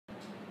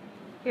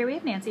Here we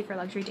have Nancy for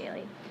Luxury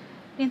Daily.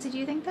 Nancy, do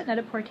you think that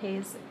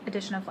Net-a-Porter's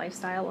addition of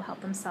lifestyle will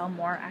help them sell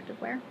more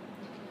activewear?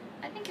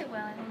 I think it will.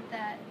 I think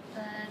that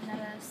the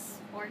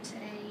Net-a-Porter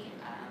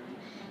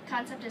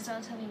concept is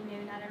relatively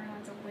new. Not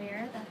everyone's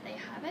aware that they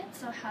have it.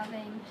 So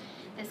having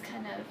this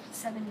kind of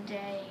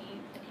 7-day,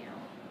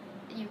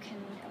 you can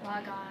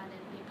log on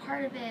and be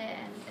part of it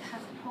and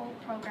have a whole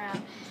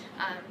program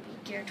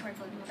geared towards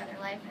living a better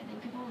life. I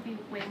think people will be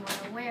way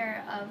more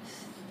aware of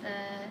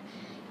the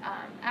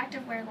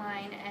activewear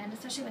line, and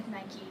especially with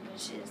Nike,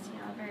 which is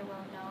a very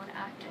well-known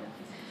active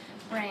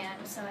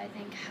brand. So I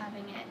think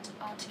having it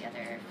all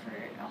together for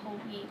a whole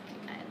week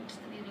and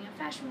the beginning of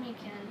Fashion Week,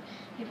 and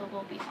people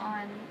will be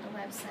on the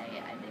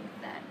website, I think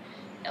that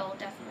it will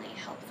definitely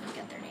help them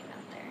get their name out.